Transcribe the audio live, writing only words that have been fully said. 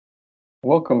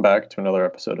Welcome back to another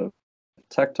episode of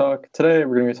Tech Talk. Today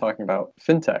we're going to be talking about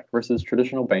fintech versus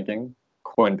traditional banking,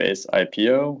 Coinbase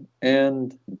IPO,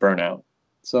 and burnout.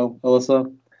 So, Alyssa,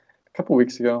 a couple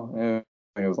weeks ago, I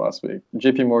think it was last week,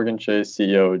 JP Morgan Chase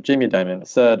CEO Jamie Dimon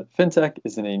said fintech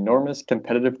is an enormous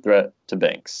competitive threat to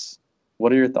banks.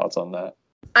 What are your thoughts on that?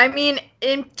 I mean,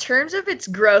 in terms of its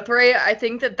growth rate, I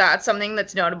think that that's something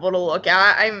that's notable to look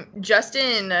at. I'm just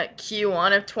in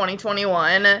Q1 of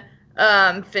 2021.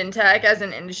 Fintech as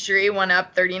an industry went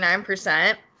up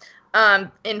 39%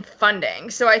 in funding.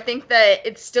 So I think that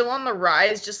it's still on the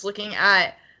rise just looking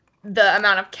at the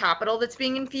amount of capital that's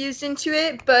being infused into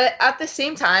it. But at the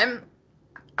same time,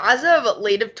 as of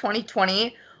late of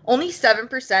 2020, only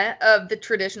 7% of the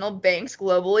traditional banks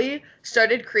globally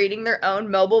started creating their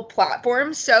own mobile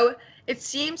platforms. So it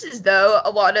seems as though a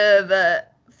lot of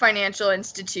financial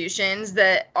institutions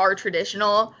that are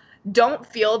traditional don't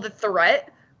feel the threat,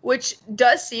 which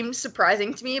does seem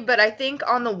surprising to me. But I think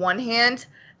on the one hand,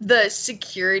 the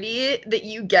security that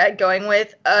you get going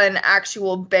with an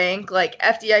actual bank like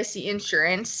FDIC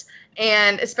insurance,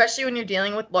 and especially when you're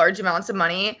dealing with large amounts of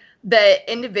money,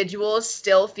 that individuals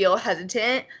still feel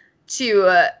hesitant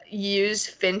to use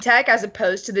fintech as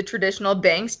opposed to the traditional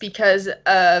banks because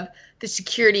of the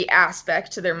security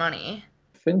aspect to their money.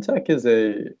 Fintech is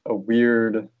a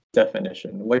weird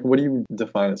definition. Like, what do you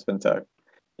define as fintech?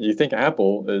 You think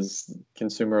Apple is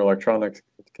consumer electronics,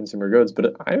 consumer goods,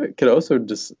 but I could also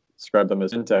just describe them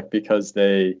as fintech because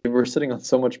they were sitting on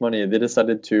so much money, they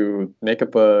decided to make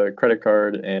up a credit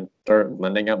card and start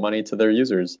lending out money to their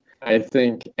users. I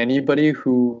think anybody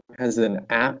who has an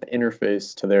app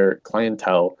interface to their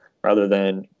clientele rather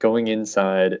than going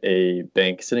inside a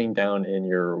bank, sitting down in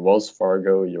your Wells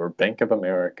Fargo, your Bank of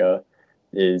America,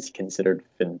 is considered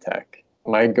fintech.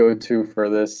 My go-to for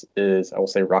this is, I will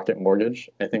say, Rocket Mortgage.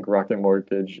 I think Rocket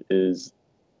Mortgage is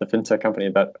the fintech company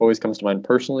that always comes to mind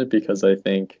personally because I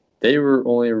think they were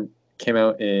only came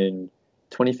out in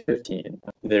 2015.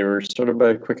 They were started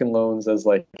by Quicken Loans as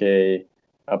like a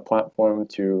platform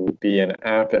to be an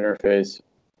app interface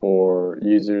for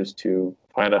users to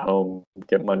find a home,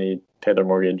 get money, pay their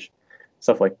mortgage,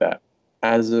 stuff like that.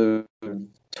 As of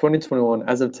 2021,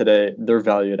 as of today, they're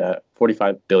valued at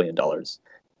 $45 billion.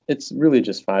 It's really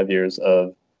just 5 years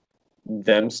of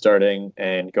them starting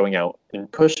and going out and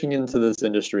pushing into this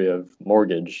industry of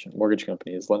mortgage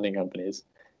companies, lending companies.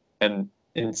 And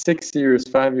in 6 years,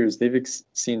 5 years, they've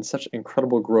seen such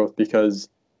incredible growth because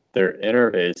their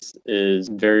interface is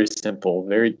very simple,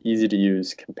 very easy to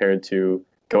use compared to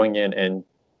going in and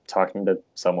talking to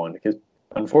someone. Because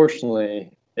unfortunately,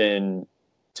 in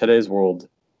today's world,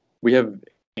 we have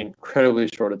incredibly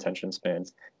short attention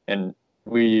spans, and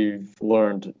we've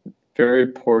learned very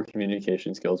poor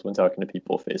communication skills when talking to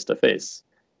people face to face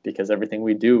because everything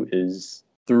we do is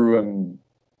through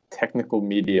a technical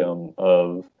medium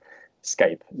of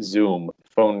Skype, Zoom,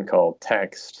 phone call,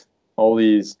 text, all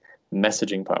these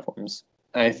messaging platforms.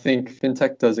 I think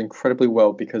fintech does incredibly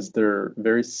well because they're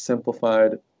very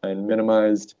simplified and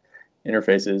minimized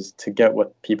interfaces to get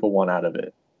what people want out of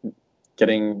it,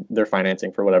 getting their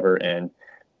financing for whatever and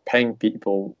paying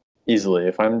people easily.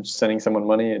 If I'm sending someone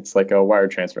money, it's like a wire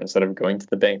transfer instead of going to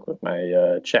the bank with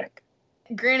my check.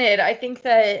 Granted, I think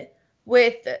that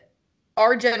with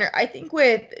I think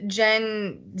with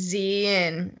Gen Z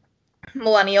and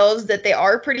millennials that they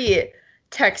are pretty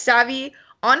tech savvy.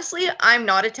 Honestly, I'm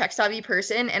not a tech savvy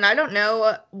person, and I don't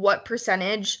know what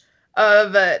percentage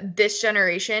of this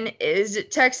generation is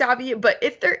tech savvy, but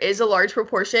if there is a large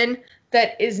proportion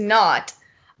that is not,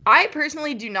 I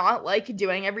personally do not like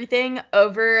doing everything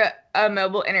over a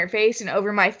mobile interface and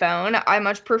over my phone. I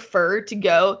much prefer to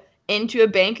go into a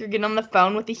bank or get on the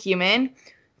phone with a human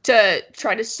to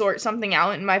try to sort something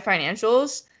out in my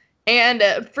financials. And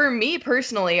for me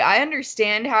personally, I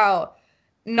understand how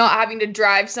not having to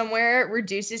drive somewhere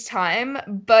reduces time,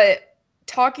 but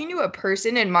talking to a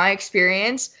person, in my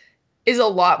experience, is a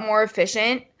lot more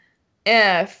efficient,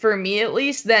 for me at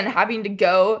least, than having to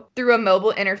go through a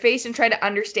mobile interface and try to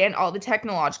understand all the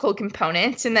technological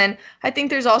components. And then I think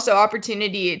there's also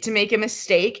opportunity to make a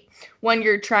mistake when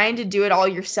you're trying to do it all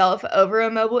yourself over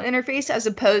a mobile interface as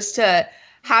opposed to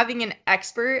having an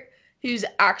expert who's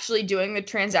actually doing the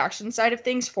transaction side of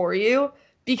things for you,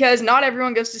 because not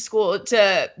everyone goes to school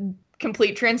to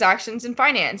complete transactions in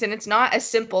finance, and it's not as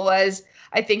simple as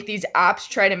I think these apps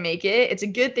try to make it. It's a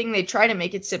good thing they try to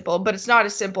make it simple, but it's not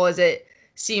as simple as it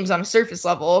seems on a surface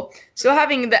level. So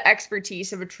having the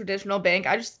expertise of a traditional bank,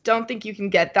 I just don't think you can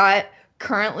get that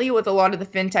currently with a lot of the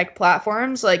fintech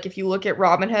platforms. Like if you look at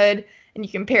Robinhood and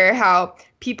you compare how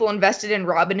people invested in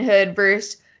Robinhood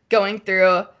versus going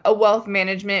through a wealth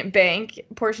management bank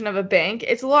portion of a bank,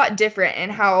 it's a lot different in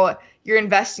how you're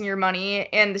investing your money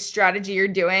and the strategy you're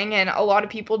doing. And a lot of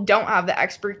people don't have the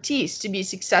expertise to be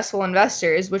successful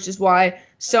investors, which is why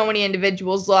so many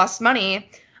individuals lost money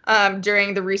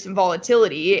during the recent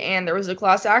volatility. And there was a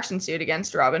class action suit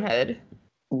against Robinhood.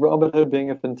 Robinhood being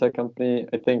a fintech company,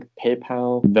 I think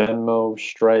PayPal, Venmo,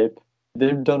 Stripe,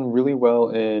 they've done really well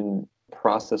in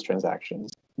process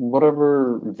transactions.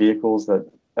 Whatever vehicles that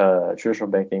traditional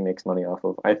banking makes money off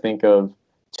of, I think of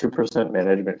 2%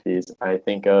 management fees. I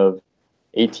think of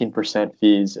 18%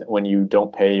 fees when you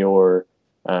don't pay your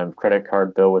credit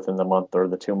card bill within the month or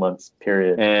the 2 months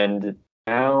period. And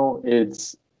now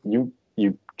it's you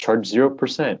charge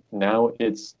 0%. Now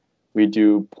it's we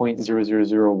do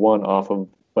 0.0001 off of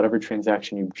whatever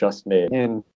transaction you've just made.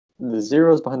 And the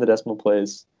zeros behind the decimal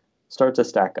place start to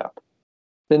stack up.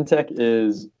 Fintech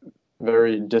is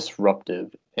very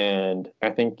disruptive, and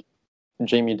I think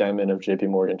Jamie Dimon of JP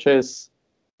Morgan Chase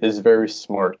is very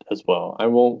smart as well. I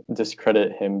won't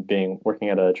discredit him being working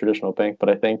at a traditional bank, but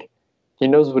I think he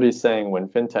knows what he's saying when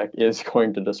fintech is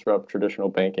going to disrupt traditional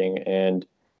banking and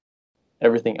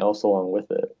everything else along with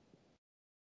it.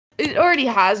 It already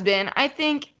has been. I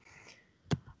think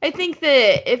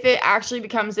that if it actually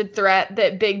becomes a threat,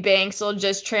 that big banks will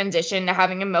just transition to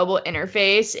having a mobile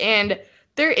interface. And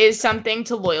there is something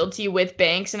to loyalty with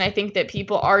banks. And I think that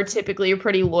people are typically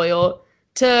pretty loyal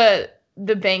to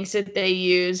the banks that they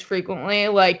use frequently.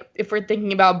 Like if we're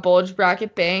thinking about bulge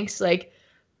bracket banks like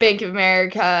Bank of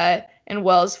America and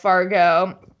Wells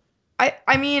Fargo.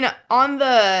 I mean, on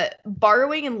the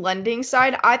borrowing and lending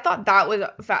side, I thought that was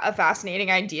a fascinating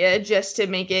idea, just to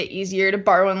make it easier to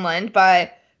borrow and lend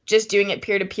by just doing it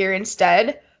peer-to-peer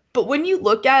instead. But when you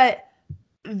look at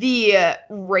the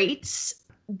rates,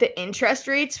 the interest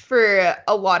rates for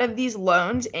a lot of these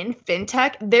loans in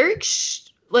fintech, they're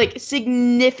like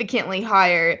significantly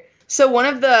higher. So one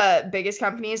of the biggest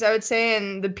companies I would say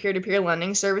in the peer-to-peer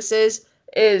lending services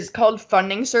is called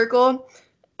Funding Circle.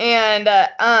 And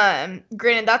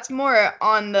granted, that's more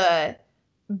on the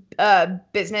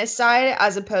business side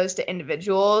as opposed to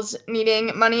individuals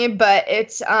needing money, but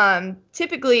it's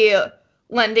typically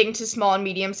lending to small and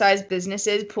medium-sized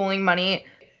businesses, pooling money.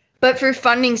 But for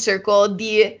Funding Circle,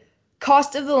 the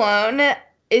cost of the loan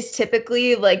is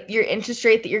typically like your interest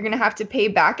rate that you're going to have to pay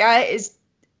back at is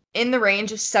in the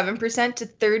range of 7% to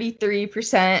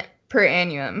 33% per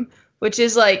annum, which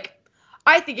is like,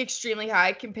 I think, extremely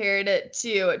high compared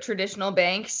to traditional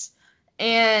banks.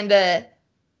 And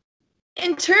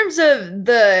in terms of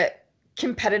the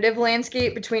competitive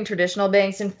landscape between traditional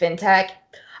banks and fintech,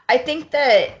 I think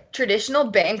that traditional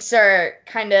banks are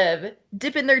kind of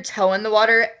dipping their toe in the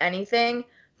water, anything,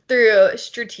 through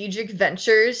strategic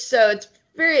ventures. So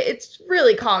it's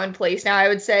really commonplace now, I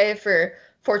would say, for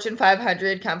Fortune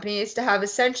 500 companies to have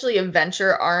essentially a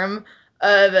venture arm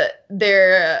of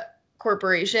their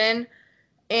corporation.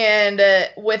 And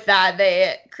with that,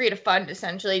 they create a fund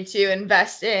essentially to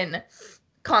invest in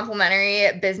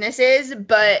complementary businesses,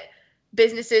 but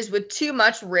businesses with too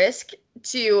much risk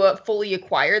to fully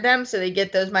acquire them. So they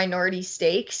get those minority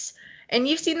stakes. And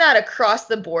you've seen that across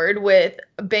the board with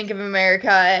Bank of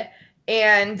America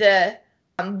and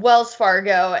Wells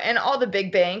Fargo and all the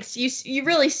big banks. You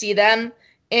really see them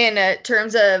in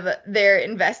terms of their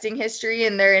investing history,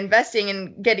 and they're investing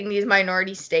in getting these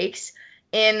minority stakes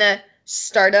in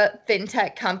startup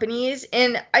fintech companies.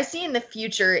 And I see in the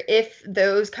future, if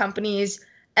those companies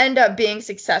end up being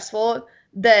successful,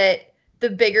 that the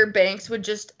bigger banks would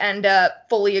just end up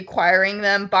fully acquiring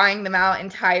them, buying them out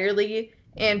entirely,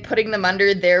 and putting them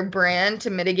under their brand to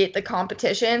mitigate the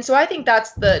competition. So I think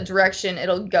that's the direction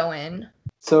it'll go in.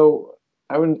 So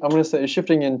I'm going to say,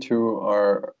 shifting into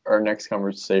our next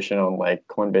conversation on like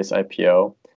Coinbase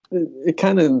IPO, it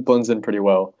kind of blends in pretty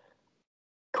well.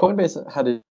 Coinbase had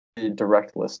a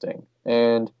direct listing,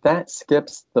 and that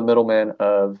skips the middleman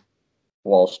of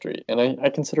Wall Street. And I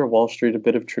consider Wall Street a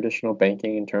bit of traditional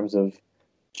banking in terms of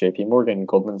JP Morgan,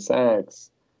 Goldman Sachs,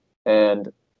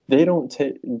 and they don't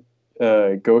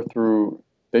go through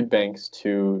big banks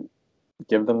to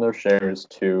give them their shares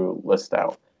to list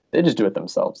out. They just do it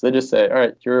themselves. They just say, all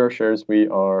right, here are shares we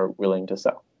are willing to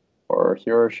sell, or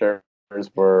here are shares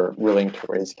we're willing to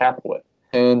raise capital with.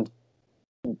 And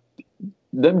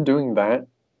them doing that,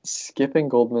 skipping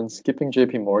Goldman, skipping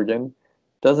JP Morgan,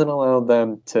 doesn't allow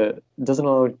Goldman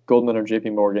or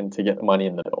JP Morgan to get money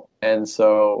in the middle. And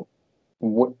so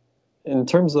in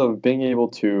terms of being able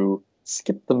to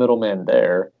skip the middleman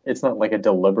there, it's not like a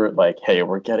deliberate, like, hey,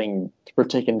 we're taking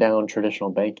down traditional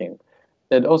banking.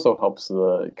 It also helps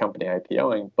the company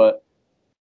IPOing, but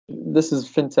This is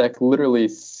fintech literally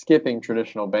skipping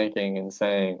traditional banking and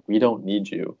saying, we don't need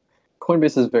you.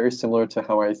 Coinbase is very similar to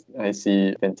how I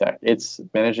see fintech. It's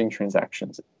managing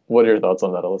transactions. What are your thoughts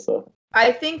on that, Alyssa?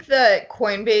 I think that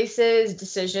Coinbase's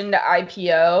decision to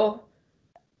IPO,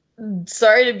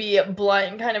 sorry to be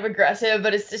blunt and kind of aggressive,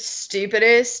 but it's the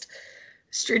stupidest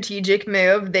strategic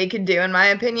move they could do, in my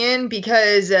opinion,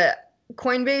 because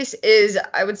Coinbase is,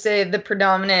 I would say, the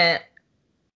predominant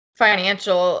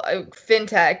financial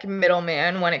fintech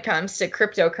middleman when it comes to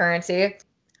cryptocurrency.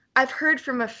 I've heard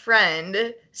from a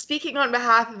friend, speaking on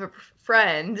behalf of a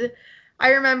friend, I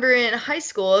remember in high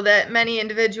school that many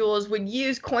individuals would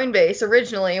use Coinbase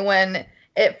originally when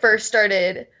it first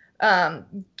started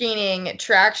gaining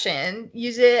traction,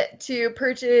 use it to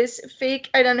purchase fake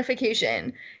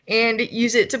identification and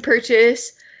use it to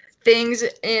purchase things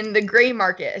in the gray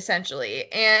market,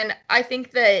 essentially. And I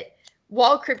think that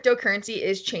while cryptocurrency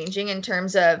is changing in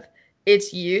terms of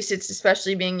its use, it's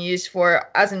especially being used for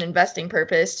as an investing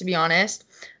purpose, to be honest,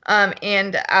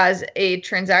 and as a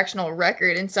transactional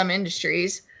record in some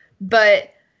industries.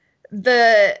 But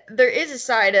there is a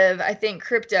side of, I think,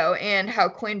 crypto and how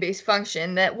Coinbase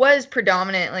functioned that was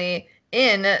predominantly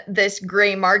in this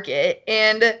gray market,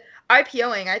 and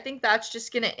IPOing, I think that's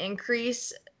just going to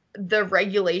increase the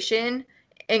regulation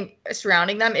and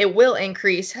surrounding them. It will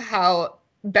increase how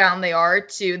bound they are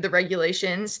to the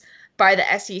regulations by the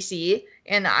SEC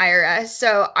and the IRS.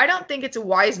 So I don't think it's a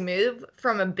wise move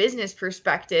from a business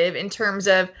perspective in terms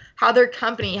of how their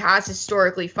company has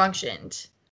historically functioned.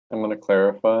 I'm going to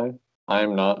clarify.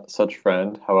 I'm not such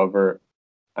friend. However,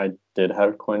 I did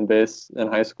have Coinbase in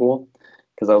high school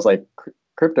because I was like,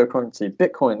 cryptocurrency,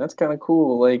 Bitcoin, that's kind of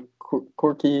cool. Like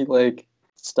quirky, like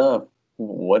stuff.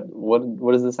 What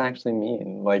does this actually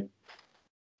mean? Like,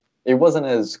 it wasn't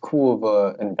as cool of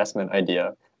a investment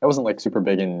idea. I wasn't like super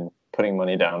big in putting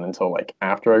money down until like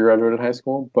after I graduated high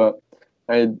school. But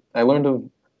I learned of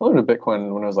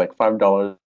Bitcoin when it was like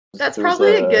 $5. That's There's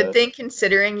probably a good a thing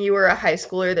considering you were a high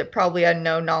schooler that probably had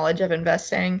no knowledge of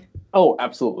investing. Oh,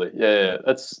 absolutely. Yeah,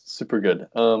 that's super good.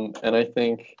 And I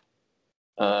think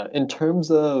in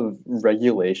terms of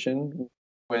regulation,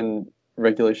 when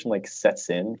regulation like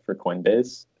sets in for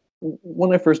Coinbase,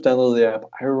 when I first downloaded the app,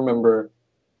 I remember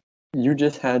you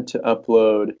just had to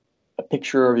upload a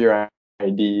picture of your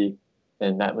ID,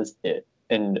 and that was it.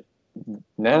 And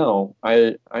now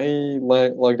I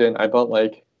logged in. I bought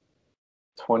like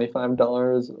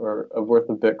 $25 or of worth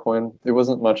of Bitcoin. It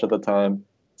wasn't much at the time,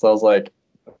 so I was like,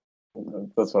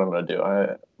 that's what I'm gonna do.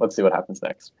 Let's see what happens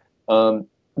next. The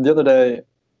other day,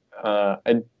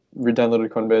 I re-downloaded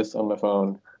Coinbase on my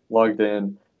phone, logged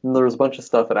in, and there was a bunch of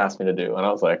stuff it asked me to do, and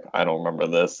I was like, I don't remember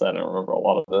this. I don't remember a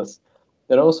lot of this.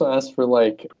 It also asked for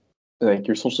like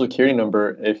your social security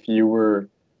number if you were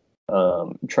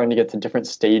trying to get to different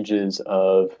stages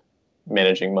of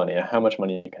managing money, how much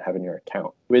money you can have in your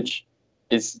account, which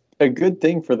is a good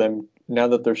thing for them now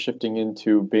that they're shifting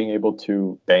into being able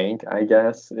to bank, I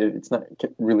guess. It's not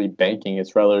really banking,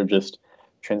 it's rather just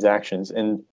transactions.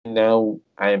 And now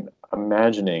I'm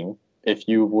imagining if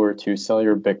you were to sell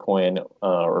your Bitcoin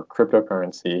or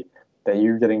cryptocurrency, that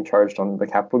you're getting charged on the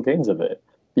capital gains of it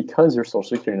because your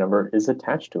social security number is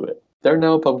attached to it. They're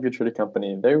now a publicly traded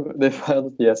company. They filed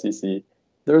with the SEC.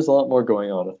 There's a lot more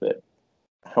going on with it.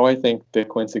 How I think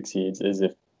Bitcoin succeeds is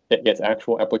if it gets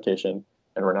actual application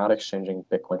and we're not exchanging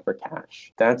Bitcoin for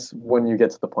cash. That's when you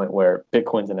get to the point where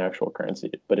Bitcoin's an actual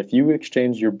currency. But if you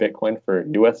exchange your Bitcoin for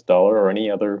US dollar or any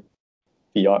other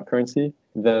fiat currency,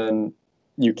 then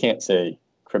you can't say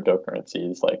cryptocurrency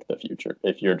is like the future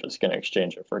if you're just going to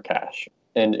exchange it for cash.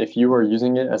 And if you are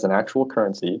using it as an actual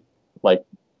currency, like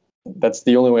that's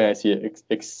the only way I see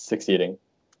it succeeding.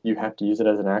 You have to use it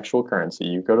as an actual currency.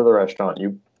 You go to the restaurant,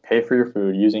 you pay for your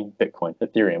food using Bitcoin,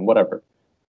 Ethereum, whatever.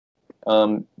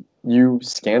 You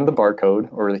scan the barcode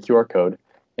or the QR code,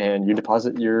 and you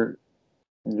deposit your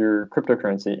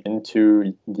cryptocurrency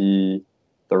into the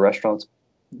restaurant's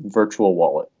virtual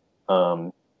wallet.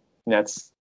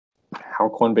 That's how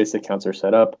Coinbase accounts are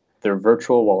set up. They're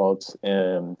virtual wallets,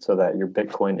 and so that your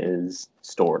Bitcoin is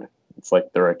stored. It's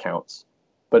like their accounts,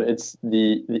 but it's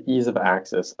the ease of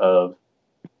access of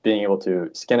being able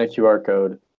to scan a QR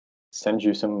code, send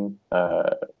you some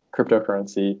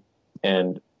cryptocurrency,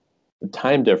 and the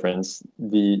time difference,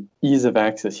 the ease of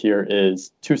access here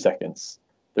is 2 seconds.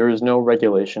 There is no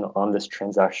regulation on this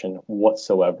transaction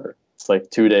whatsoever. It's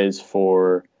like 2 days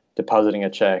for depositing a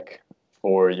check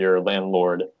for your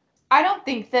landlord. I don't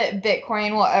think that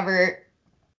Bitcoin will ever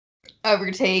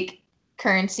overtake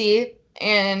currency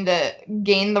and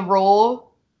gain the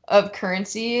role of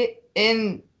currency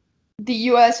in the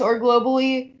US or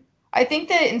globally. I think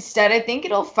that instead, I think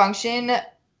it'll function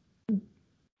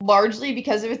largely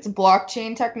because of its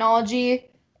blockchain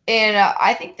technology. And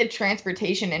I think the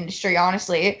transportation industry,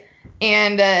 honestly,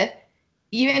 and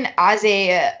even as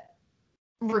a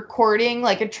recording,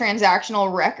 like a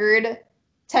transactional record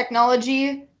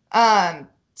technology,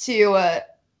 to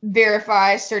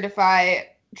verify, certify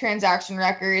transaction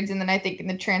records. And then I think in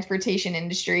the transportation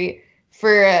industry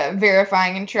for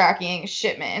verifying and tracking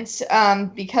shipments,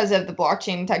 because of the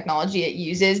blockchain technology it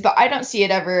uses. But I don't see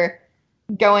it ever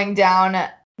going down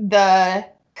the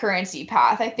currency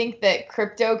path. I think that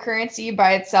cryptocurrency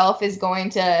by itself is going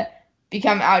to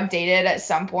become outdated at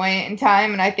some point in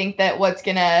time. And I think that what's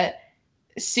going to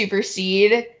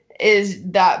supersede is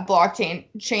that blockchain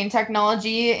chain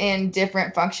technology and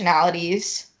different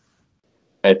functionalities.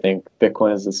 I think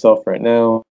Bitcoin is itself right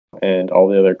now and all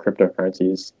the other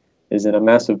cryptocurrencies is in a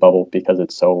massive bubble because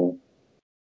it's so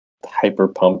hyper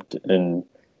pumped, and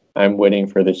I'm waiting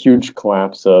for the huge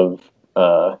collapse of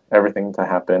everything to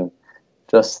happen,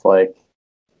 just like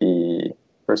the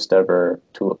first ever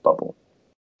tulip bubble.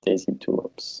 Daisy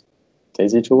tulips.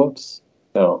 Daisy tulips?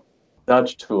 No.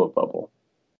 Dutch tulip bubble.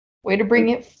 Way to bring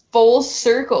it full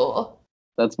circle.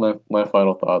 That's my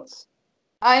final thoughts.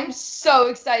 I'm so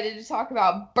excited to talk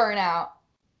about burnout.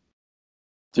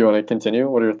 Do you want to continue?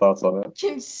 What are your thoughts on it?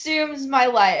 Consumes my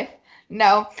life.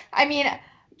 No, I mean,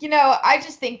 I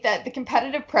just think that the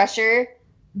competitive pressure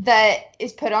that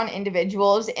is put on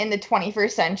individuals in the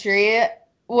 21st century,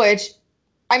 which,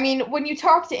 I mean, when you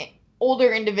talk to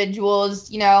older individuals,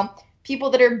 people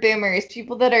that are boomers,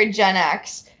 people that are Gen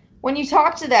X, when you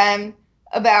talk to them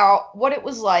about what it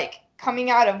was like coming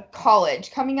out of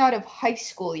college, coming out of high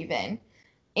school, even,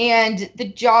 and the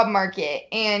job market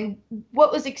and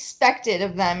what was expected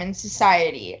of them in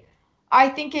society, I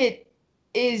think it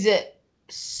is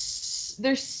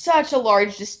there's such a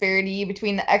large disparity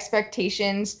between the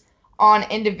expectations on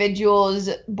individuals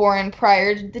born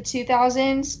prior to the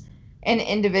 2000s and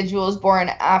individuals born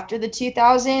after the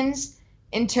 2000s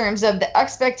in terms of the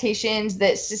expectations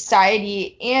that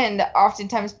society and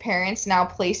oftentimes parents now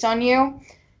place on you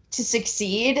to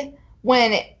succeed,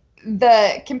 when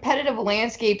the competitive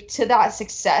landscape to that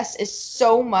success is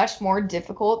so much more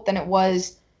difficult than it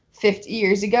was 50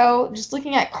 years ago. Just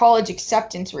looking at college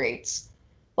acceptance rates.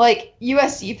 Like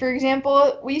USC, for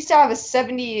example, we used to have a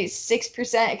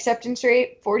 76% acceptance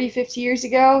rate 40, 50 years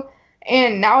ago.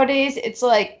 And nowadays it's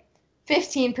like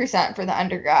 15% for the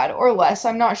undergrad or less.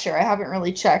 I'm not sure. I haven't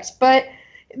really checked. But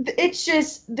it's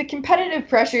just the competitive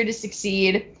pressure to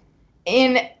succeed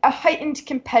in a heightened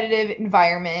competitive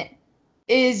environment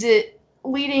is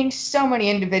leading so many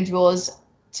individuals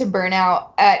to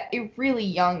burnout at a really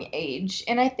young age.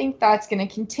 And I think that's going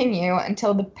to continue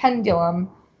until the pendulum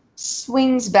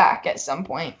swings back at some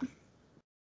point.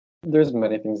 There's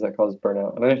many things that cause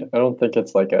burnout, and I don't think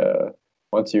it's like a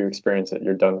once you experience it,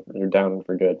 you're done, you're down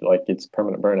for good. Like it's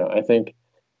permanent burnout. I think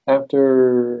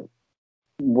after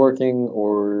working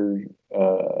or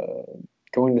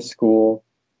going to school,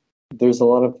 there's a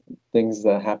lot of things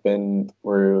that happen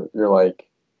where you're like,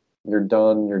 you're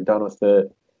done with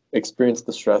it. Experience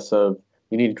the stress of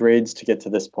you need grades to get to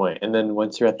this point, and then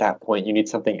once you're at that point, you need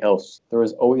something else. There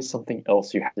is always something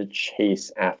else you have to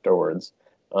chase afterwards.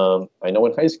 I know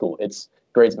in high school, it's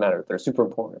grades matter. They're super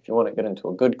important if you want to get into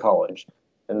a good college.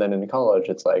 And then in college,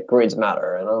 it's like grades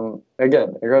matter. And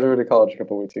again, I graduated college a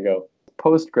couple weeks ago.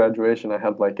 Post graduation, I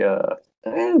had like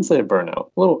I'd say a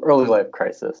burnout, a little early life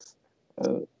crisis.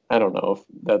 I don't know if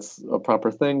that's a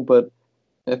proper thing, but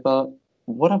I thought,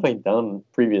 what have I done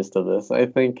previous to this? I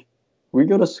think we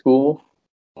go to school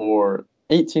for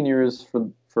 18 years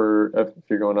for if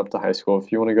you're going up to high school.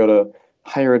 If you want to go to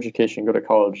higher education, go to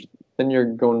college, then you're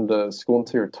going to school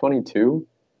until you're 22.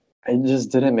 It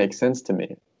just didn't make sense to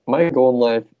me. My goal in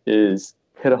life is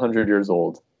hit 100 years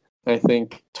old. I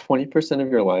think 20% of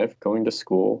your life going to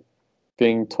school,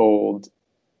 being told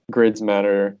grades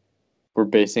matter, we're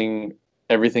basing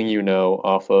everything you know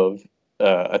off of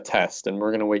a test, and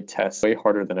we're going to weight tests way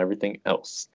harder than everything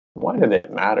else. Why do they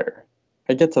matter?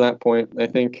 I get to that point. I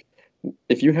think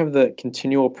if you have the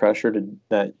continual pressure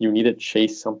that you need to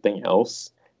chase something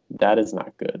else, that is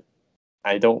not good.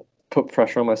 I don't put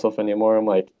pressure on myself anymore. I'm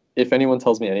like, if anyone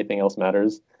tells me anything else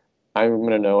matters, I'm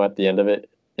going to know at the end of it,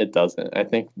 it doesn't. I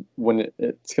think when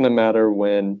it's going to matter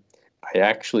when I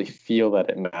actually feel that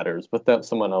it matters without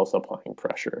someone else applying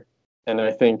pressure. And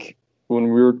I think when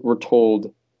we're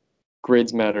told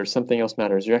grades matter, something else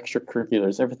matters, your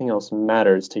extracurriculars, everything else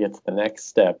matters to get to the next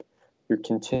step, you're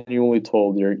continually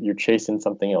told you're chasing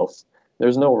something else.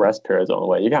 There's no rest periods on the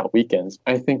way. You got weekends.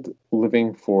 I think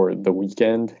living for the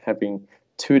weekend, having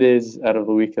 2 days out of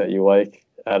the week that you like,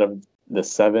 out of the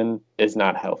 7 is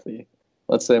not healthy.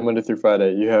 Let's say Monday through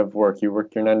Friday, you have work, you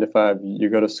work your 9 to 5, you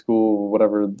go to school,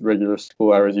 whatever regular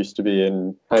school hours used to be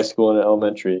in high school and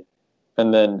elementary.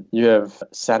 And then you have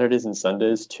Saturdays and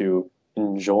Sundays to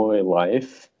enjoy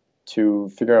life, to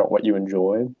figure out what you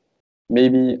enjoy.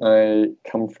 Maybe I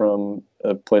come from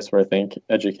a place where I think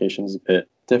education's a bit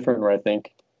different, where I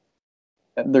think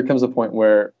there comes a point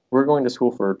where we're going to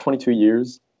school for 22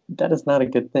 years. That is not a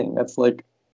good thing. That's like,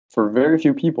 for very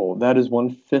few people, that is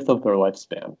 1/5 of their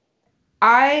lifespan.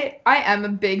 I am a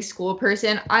big school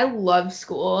person. I love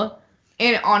school.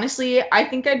 And honestly, I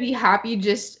think I'd be happy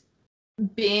just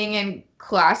being in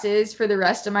classes for the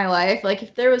rest of my life. Like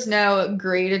if there was no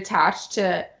grade attached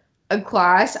to a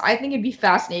class, I think it'd be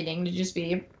fascinating to just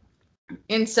be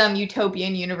in some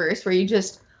utopian universe where you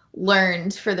just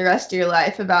learned for the rest of your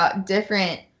life about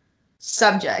different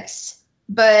subjects.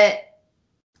 But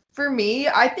for me,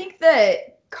 I think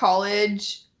that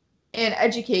college and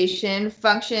education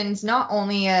functions not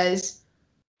only as,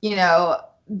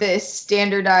 this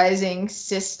standardizing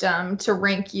system to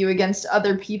rank you against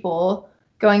other people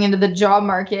going into the job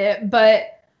market,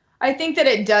 but I think that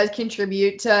it does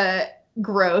contribute to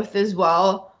growth as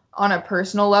well on a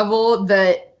personal level,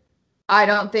 that I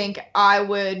don't think I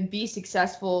would be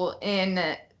successful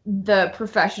in the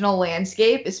professional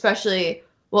landscape, especially,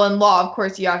 well, in law, of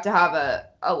course, you have to have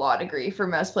a law degree for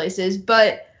most places,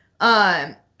 but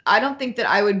I don't think that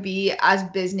I would be as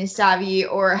business savvy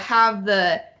or have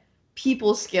the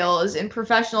people skills in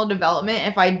professional development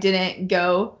if I didn't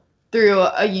go through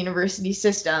a university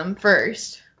system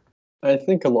first. I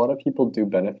think a lot of people do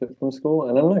benefit from school,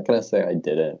 and I'm not going to say I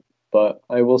didn't, but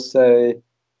I will say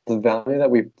the value that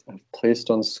we've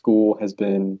placed on school has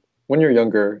been, when you're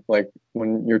younger, like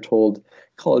when you're told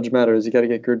college matters, you got to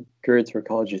get good grades for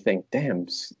college, you think, damn,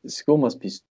 school must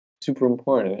be super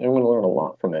important, and I want to learn a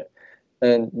lot from it.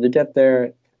 And you get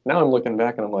there. Now I'm looking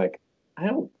back and I'm like, I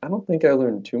don't think I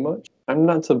learned too much. I'm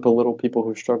not to belittle people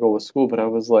who struggle with school, but I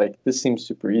was like, this seems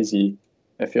super easy.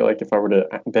 I feel like if I were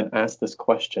to been asked this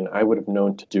question, I would have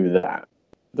known to do that.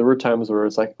 There were times where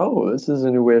it's like, oh, this is a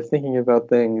new way of thinking about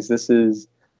things. This is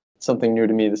something new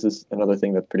to me. This is another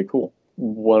thing that's pretty cool.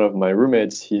 One of my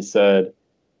roommates, he said,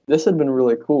 this had been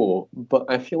really cool, but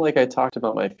I feel like I talked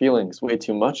about my feelings way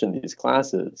too much in these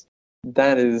classes.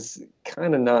 That is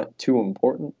kind of not too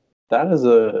important. That is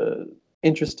a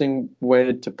interesting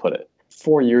way to put it.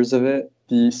 4 years of it,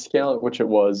 the scale at which it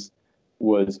was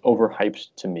overhyped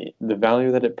to me. The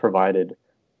value that it provided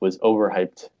was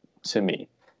overhyped to me.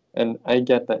 And I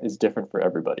get that is different for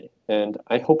everybody. And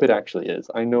I hope it actually is.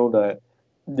 I know that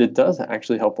it does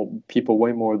actually help people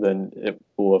way more than it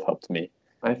will have helped me.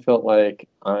 I felt like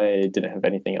I didn't have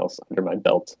anything else under my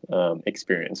belt,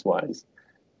 experience-wise.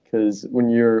 Because when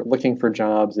you're looking for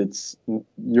jobs,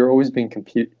 you're always being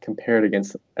compared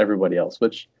against everybody else.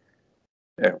 Which,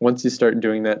 once you start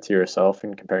doing that to yourself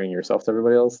and comparing yourself to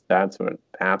everybody else, that's when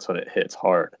it hits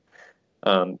hard.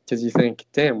 Because you think,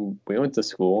 damn, we went to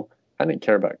school. I didn't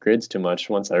care about grades too much.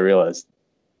 Once I realized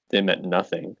they meant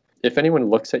nothing. If anyone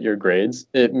looks at your grades,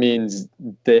 it means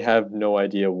they have no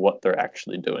idea what they're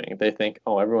actually doing. They think,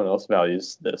 oh, everyone else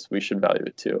values this, we should value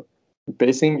it too.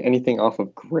 Basing anything off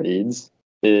of grades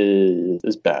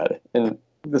is bad. And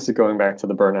this is going back to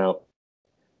the burnout,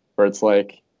 where it's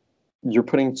like you're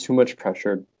putting too much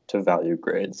pressure to value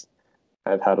grades.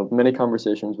 I've had many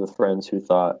conversations with friends who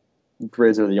thought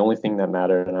grades are the only thing that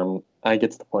mattered, and I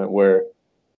get to the point where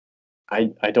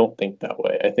I don't think that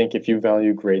way. I think if you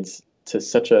value grades to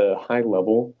such a high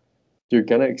level, you're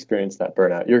going to experience that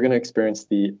burnout. You're going to experience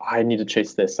I need to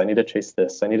chase this, I need to chase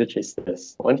this, I need to chase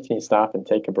this. When can you stop and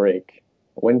take a break?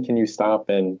 When can you stop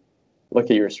and look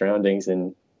at your surroundings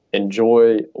and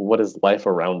enjoy what is life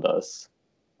around us?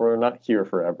 We're not here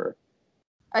forever.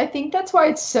 I think that's why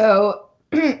it's so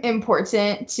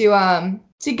important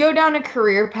to go down a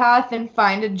career path and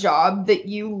find a job that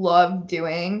you love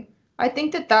doing. I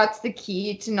think that that's the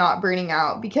key to not burning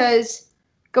out, because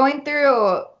going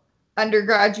through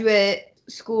undergraduate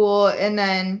school and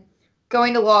then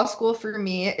going to law school, for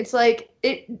me, it's like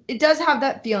it does have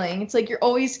that feeling. It's like you're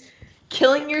always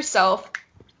killing yourself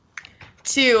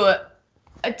to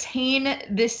attain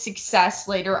this success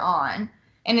later on.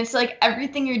 And it's like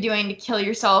everything you're doing to kill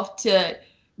yourself to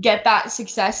get that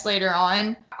success later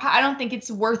on, I don't think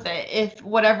it's worth it if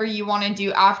whatever you want to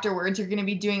do afterwards, you're going to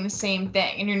be doing the same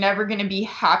thing and you're never going to be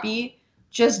happy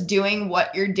just doing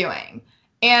what you're doing.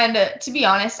 And to be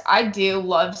honest, I do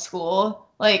love school.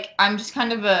 Like, I'm just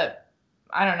kind of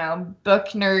I don't know, book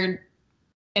nerd,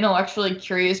 intellectually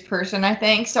curious person, I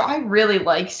think. So I really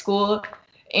like school.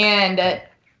 And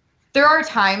there are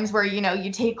times where,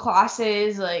 you take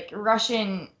classes like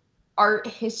Russian art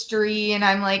history, and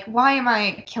I'm like, why am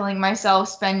I killing myself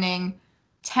spending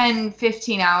 10,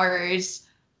 15 hours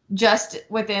just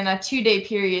within a 2-day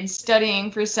period studying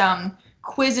for some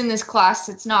quiz in this class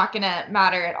that's not going to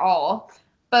matter at all?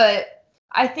 But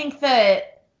I think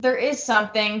that there is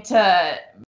something to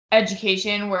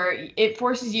education where it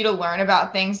forces you to learn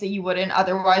about things that you wouldn't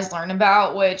otherwise learn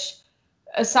about, which,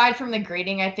 aside from the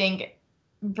grading, I think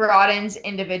broadens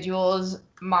individuals'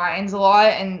 minds a lot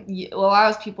and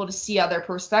allows people to see other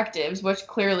perspectives, which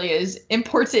clearly is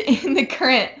important in the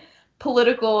current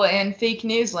political and fake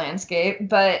news landscape.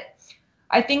 But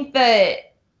I think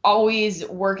that always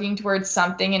working towards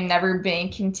something and never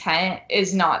being content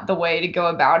is not the way to go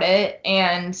about it.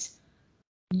 And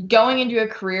going into a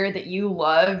career that you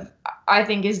love, I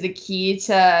think, is the key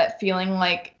to feeling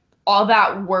like all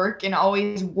that work and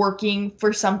always working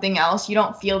for something else. You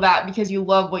don't feel that because you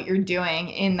love what you're doing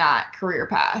in that career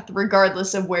path,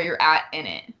 regardless of where you're at in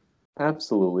it.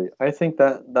 Absolutely. I think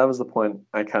that was the point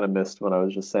I kind of missed when I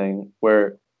was just saying,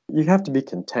 where you have to be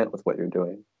content with what you're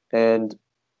doing. And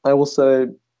I will say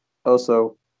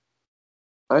also,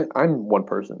 I'm one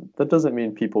person. That doesn't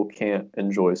mean people can't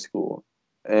enjoy school.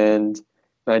 And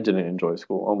I didn't enjoy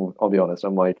school. I'll be honest.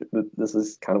 I'm like, this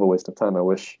is kind of a waste of time. I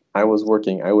wish I was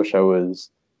working. I wish I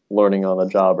was learning on the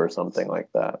job or something like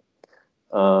that.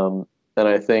 And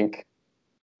I think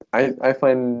I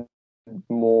find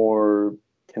more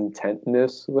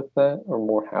contentness with that, or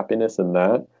more happiness in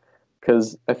that,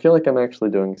 because I feel like I'm actually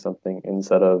doing something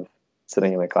instead of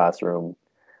sitting in a classroom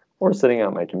or sitting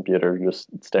at my computer just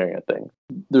staring at things.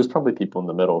 There's probably people in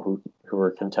the middle who are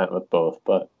content with both,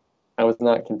 but I was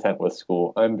not content with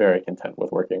school. I'm very content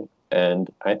with working. And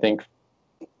I think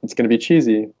it's going to be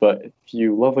cheesy, but if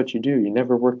you love what you do, you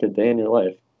never work a day in your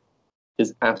life,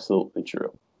 is absolutely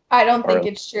true. I don't think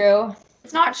it's true.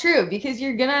 It's not true, because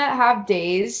you're going to have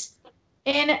days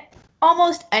in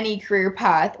almost any career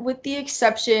path, with the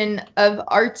exception of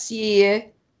artsy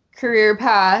career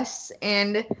paths.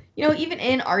 And, even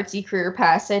in artsy career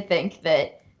paths, I think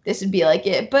that this would be like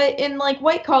it. But in like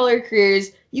white collar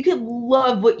careers, you could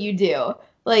love what you do.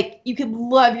 Like, you could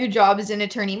love your job as an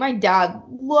attorney. My dad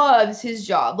loves his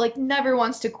job, like, never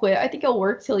wants to quit. I think he'll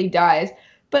work till he dies.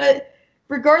 But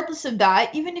regardless of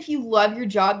that, even if you love your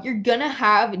job, you're gonna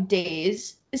have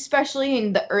days, especially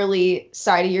in the early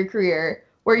side of your career,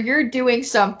 where you're doing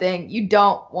something you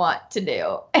don't want to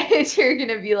do. And you're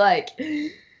gonna be like,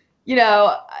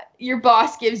 your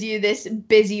boss gives you this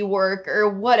busy work or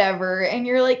whatever, and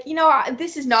you're like,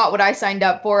 this is not what I signed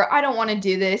up for. I don't want to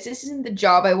do this. This isn't the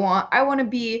job I want. I want to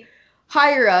be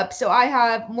higher up, so I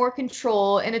have more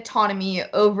control and autonomy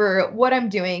over what I'm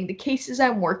doing, the cases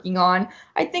I'm working on.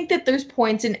 I think that there's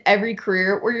points in every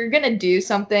career where you're going to do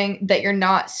something that you're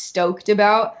not stoked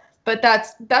about, but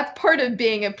that's part of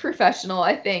being a professional,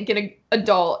 I think, and an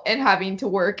adult and having to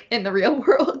work in the real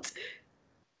world.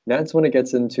 That's when it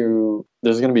gets into,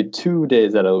 there's going to be 2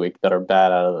 days out of the week that are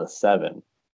bad out of the 7,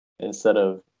 instead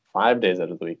of 5 days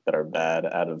out of the week that are bad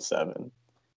out of 7.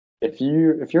 If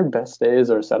your best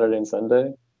days are Saturday and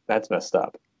Sunday, that's messed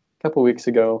up. A couple weeks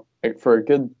ago, like for a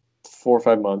good 4 or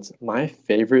 5 months, my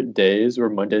favorite days were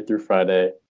Monday through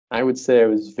Friday. I would say I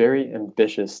was very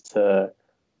ambitious to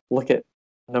look at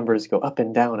numbers go up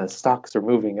and down as stocks are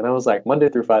moving, and I was like, Monday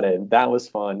through Friday, that was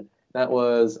fun.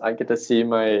 I get to see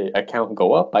my account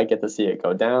go up, I get to see it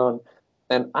go down,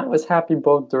 and I was happy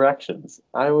both directions.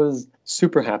 I was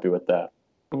super happy with that.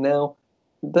 Now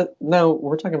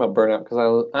we're talking about burnout,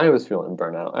 because I was feeling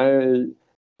burnout.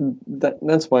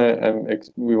 That's why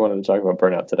we wanted to talk about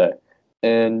burnout today.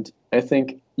 And I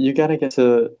think you got to get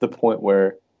to the point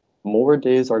where more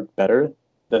days are better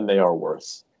than they are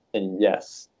worse. And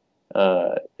yes,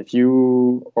 if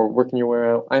you are working your way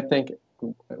out, I think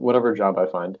whatever job I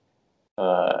find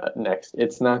next,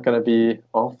 it's not going to be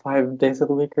all 5 days of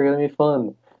the week are going to be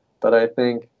fun. But I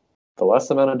think the less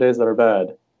amount of days that are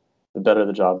bad, the better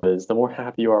the job is, the more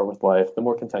happy you are with life, the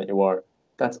more content you are.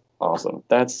 That's awesome.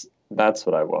 That's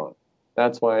what I want.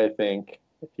 That's why I think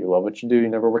if you love what you do, you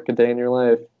never work a day in your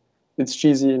life. It's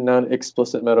cheesy, not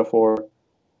explicit metaphor,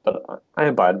 but I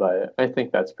abide by it. I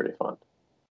think that's pretty fun.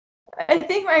 I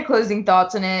think my closing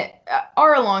thoughts on it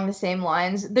are along the same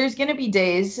lines. There's going to be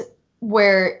days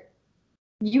where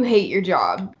you hate your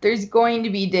job. There's going to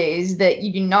be days that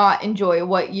you do not enjoy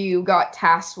what you got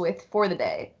tasked with for the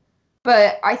day.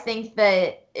 But I think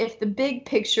that if the big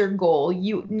picture goal,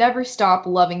 you never stop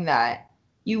loving that,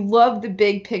 you love the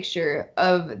big picture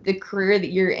of the career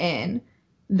that you're in,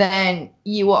 then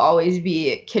you will always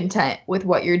be content with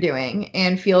what you're doing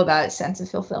and feel that sense of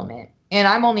fulfillment. And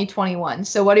I'm only 21,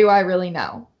 so what do I really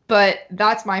know? but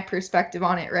that's my perspective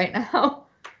on it right now.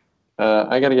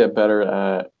 I got to get better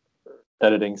at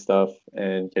editing stuff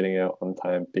and getting out on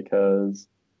time because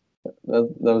that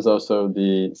was also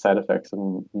the side effects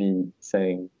of me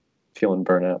saying feeling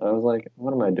burnout. I was like,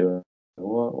 what am I doing?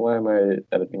 Why am I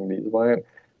editing these? Why?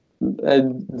 I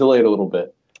delayed a little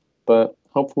bit, but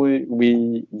hopefully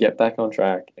we get back on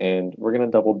track and we're going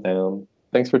to double down.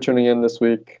 Thanks for tuning in this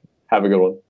week. Have a good one.